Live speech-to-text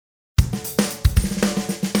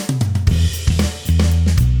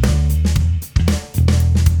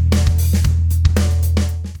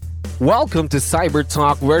Welcome to Cyber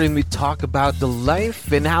Talk, wherein we talk about the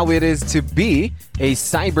life and how it is to be a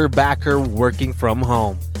cyberbacker working from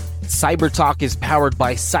home. Cyber Talk is powered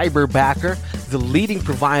by Cyberbacker, the leading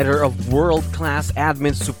provider of world-class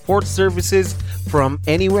admin support services from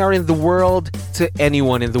anywhere in the world to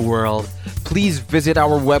anyone in the world. Please visit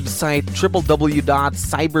our website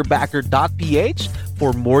www.cyberbacker.ph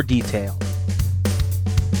for more details.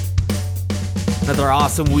 Another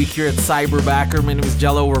awesome week here at Cyberbacker. My name is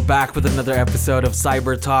Jello. We're back with another episode of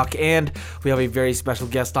Cyber Talk, and we have a very special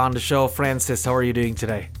guest on the show. Francis, how are you doing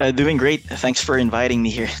today? Doing great. Thanks for inviting me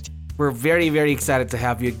here. We're very, very excited to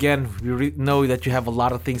have you again. We know that you have a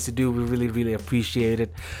lot of things to do. We really, really appreciate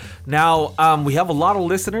it. Now, we have a lot of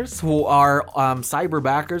listeners who are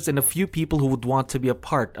cyberbackers and a few people who would want to be a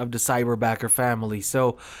part of the Cyberbacker family.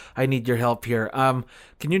 So I need your help here.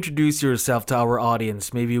 Can you introduce yourself to our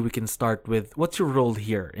audience? Maybe we can start with, what's your role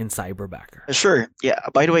here in Cyberbacker? Sure. Yeah.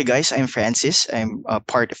 By the way, guys, I'm Francis. I'm a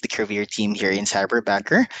part of the career team here in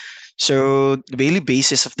Cyberbacker. So the daily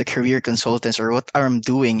basis of the career consultants, or what I'm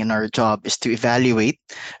doing in our job, is to evaluate,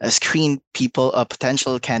 screen people,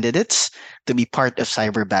 potential candidates to be part of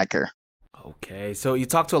Cyberbacker. Okay, so you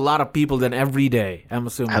talk to a lot of people then every day, I'm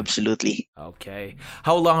assuming. Absolutely. Okay.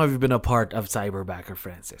 How long have you been a part of Cyberbacker,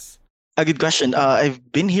 Francis? A good question.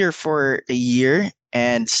 I've been here for a year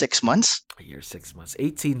and 6 months. A year, 6 months,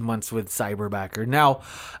 18 months with Cyberbacker. Now,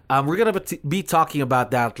 we're going to be talking about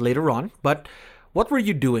that later on, but what were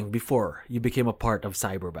you doing before you became a part of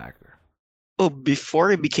Cyberbacker? Oh,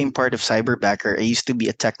 before I became part of Cyberbacker, I used to be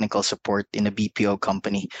a technical support in a BPO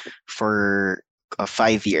company for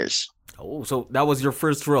 5 years. Oh, so that was your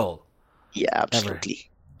first role? Yeah, absolutely.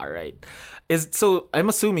 Ever. All right. So I'm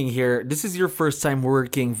assuming here, this is your first time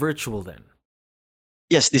working virtual then?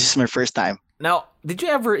 Yes, this is my first time. Now, did you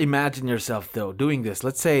ever imagine yourself, though, doing this?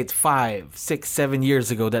 Let's say it's 5, 6, 7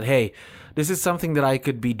 years ago that, hey, this is something that I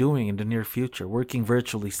could be doing in the near future, working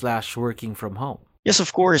virtually / working from home. Yes,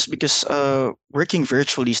 of course, because working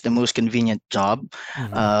virtually is the most convenient job.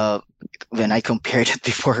 When I compared it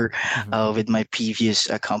before with my previous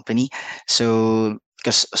company. So,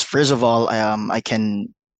 because first of all, I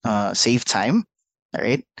can save time, all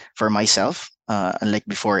right, for myself. Unlike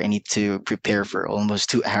before, I need to prepare for almost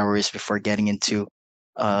 2 hours before getting into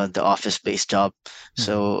the office-based job.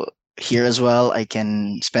 So here as well, I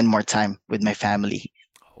can spend more time with my family.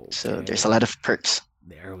 Okay. So there's a lot of perks.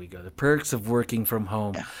 There we go. The perks of working from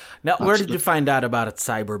home. Yeah, now, absolutely. Where did you find out about it,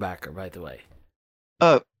 Cyberbacker, by the way?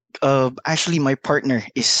 Actually, my partner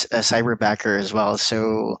is a Cyberbacker as well.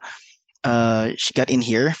 So she got in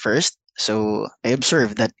here first. So I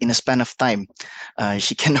observed that in a span of time,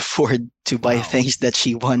 she can afford to buy things that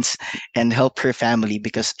she wants and help her family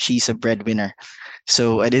because she's a breadwinner.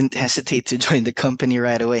 So I didn't hesitate to join the company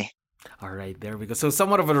right away. All right, there we go. So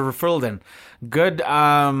somewhat of a referral then. Good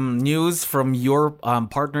news from your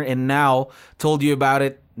partner, and now told you about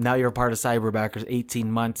it. Now you're part of Cyberbacker,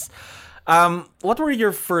 18 months. What were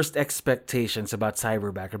your first expectations about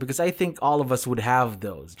Cyberbacker? Because I think all of us would have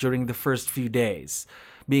those during the first few days,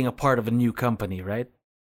 being a part of a new company, right?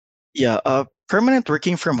 Yeah, permanent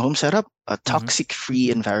working from home setup, a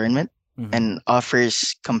toxic-free environment, and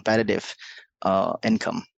offers competitive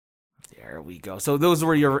income. There we go. So those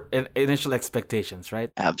were your initial expectations,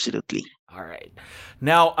 right? Absolutely. All right.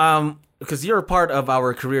 Now, because you're a part of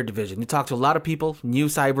our career division, you talk to a lot of people, new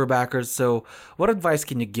cyberbackers. So what advice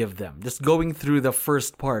can you give them? Just going through the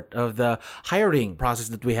first part of the hiring process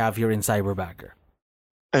that we have here in Cyberbacker.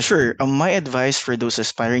 Sure. My advice for those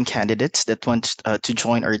aspiring candidates that want to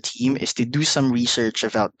join our team is to do some research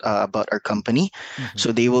about our company,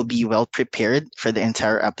 so they will be well prepared for the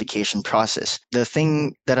entire application process. The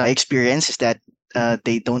thing that I experience is that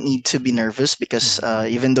they don't need to be nervous because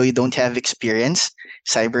even though you don't have experience,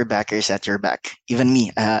 Cyberbackers at your back. Even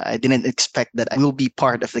me, I didn't expect that I will be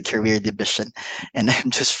part of the career division, and I'm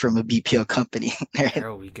just from a BPO company. Right?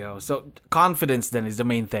 There we go. So confidence then is the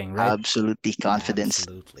main thing, right? Absolutely, confidence.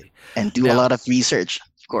 Absolutely. And do a lot of research,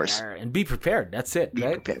 of course. And be prepared. That's it, Be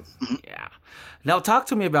right? prepared. Yeah. Now talk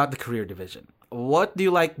to me about the career division. What do you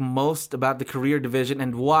like most about the career division,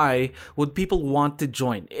 and why would people want to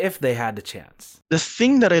join if they had the chance? The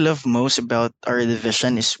thing that I love most about our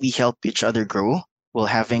division is we help each other grow while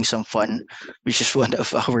having some fun, which is one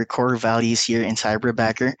of our core values here in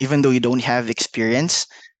Cyberbacker. Even though you don't have experience,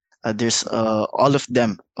 there's all of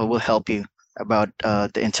them will help you about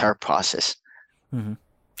the entire process.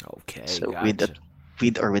 Okay, So gotcha. with that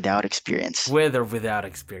with or without experience. With or without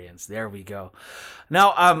experience. There we go.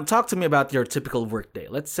 Now, talk to me about your typical workday.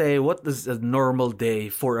 Let's say, what is a normal day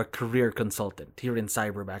for a career consultant here in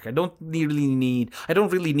Cyberback? I don't really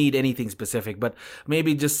need anything specific, but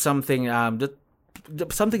maybe just something,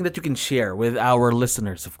 something that you can share with our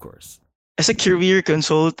listeners, of course. As a career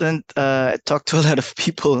consultant, I talk to a lot of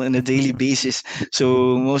people on a daily basis.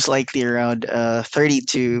 So most likely around 30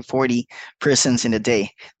 to 40 persons in a day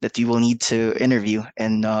that you will need to interview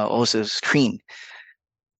and also screen.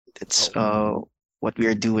 That's what we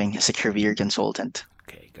are doing as a career consultant.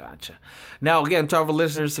 Okay, gotcha. Now, again, to our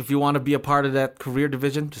listeners, if you want to be a part of that career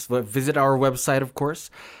division, just visit our website, of course.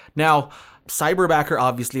 Now, Cyberbacker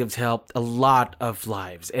obviously has helped a lot of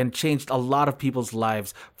lives and changed a lot of people's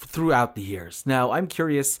lives throughout the years. Now, I'm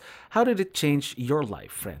curious, how did it change your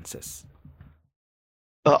life, Francis?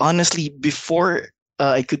 Honestly, before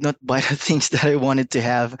I could not buy the things that I wanted to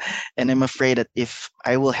have, and I'm afraid that if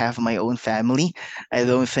I will have my own family, I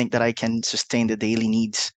don't think that I can sustain the daily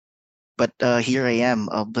needs. But here I am,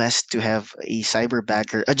 blessed to have a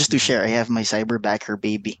cyberbacker. Just to share, I have my cyberbacker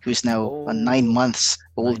baby, who's now 9 months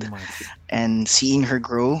old, 9 months. and seeing her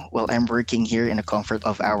grow while I'm working here in the comfort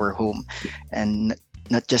of our home, and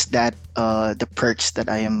not just that, the perks that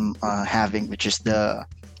I am having, which is the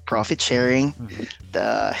profit sharing,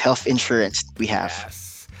 the health insurance we have. Yes.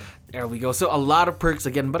 There we go. So a lot of perks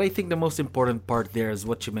again, but I think the most important part there is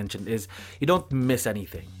what you mentioned is you don't miss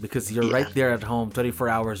anything because you're right there at home 24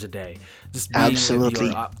 hours a day. Just being Absolutely.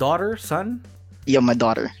 with your daughter, son? Yeah, my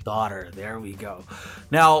daughter. There we go.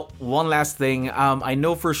 Now, one last thing. I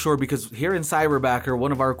know for sure because here in Cyberbacker,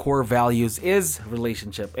 one of our core values is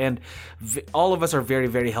relationship, and all of us are very,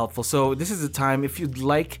 very helpful. So this is the time. If you'd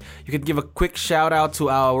like, you can give a quick shout out to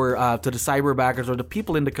our to the Cyberbackers or the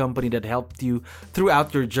people in the company that helped you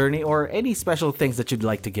throughout your journey, or any special things that you'd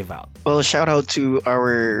like to give out. Well, shout out to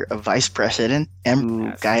our vice president,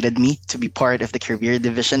 who guided me to be part of the career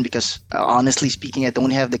division because honestly speaking, I don't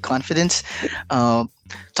have the confidence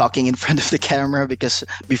talking in front of the camera because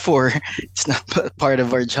before it's not part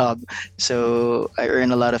of our job. So I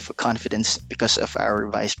earn a lot of confidence because of our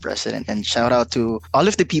vice president. And shout out to all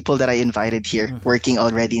of the people that I invited here working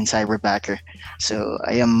already in Cyberbacker. So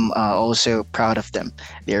I am also proud of them.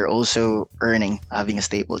 They're also earning, having a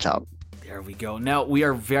stable job. There we go. Now, we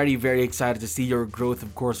are very, very excited to see your growth,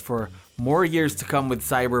 of course, for more years to come with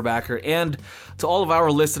Cyberbacker. And to all of our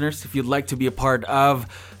listeners, if you'd like to be a part of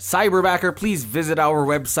Cyberbacker, please visit our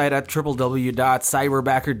website at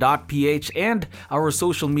www.cyberbacker.ph and our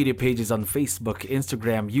social media pages on Facebook,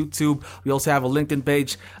 Instagram, YouTube. We also have a LinkedIn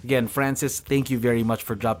page. Again, Francis, thank you very much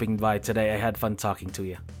for dropping by today. I had fun talking to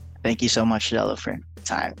you. Thank you so much, Jello, for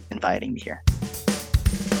time inviting me here.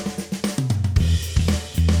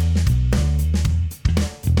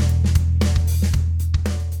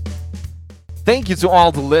 Thank you to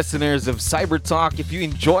all the listeners of Cyber Talk. If you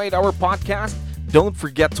enjoyed our podcast, don't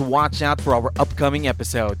forget to watch out for our upcoming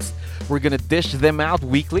episodes. We're going to dish them out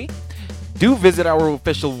weekly. Do visit our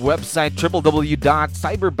official website,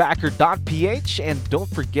 www.cyberbacker.ph, and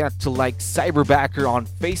don't forget to like Cyberbacker on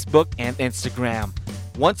Facebook and Instagram.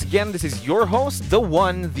 Once again, this is your host, the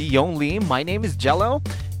one, the only. My name is Jello.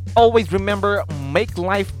 Always remember, make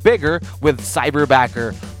life bigger with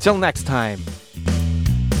Cyberbacker. Till next time.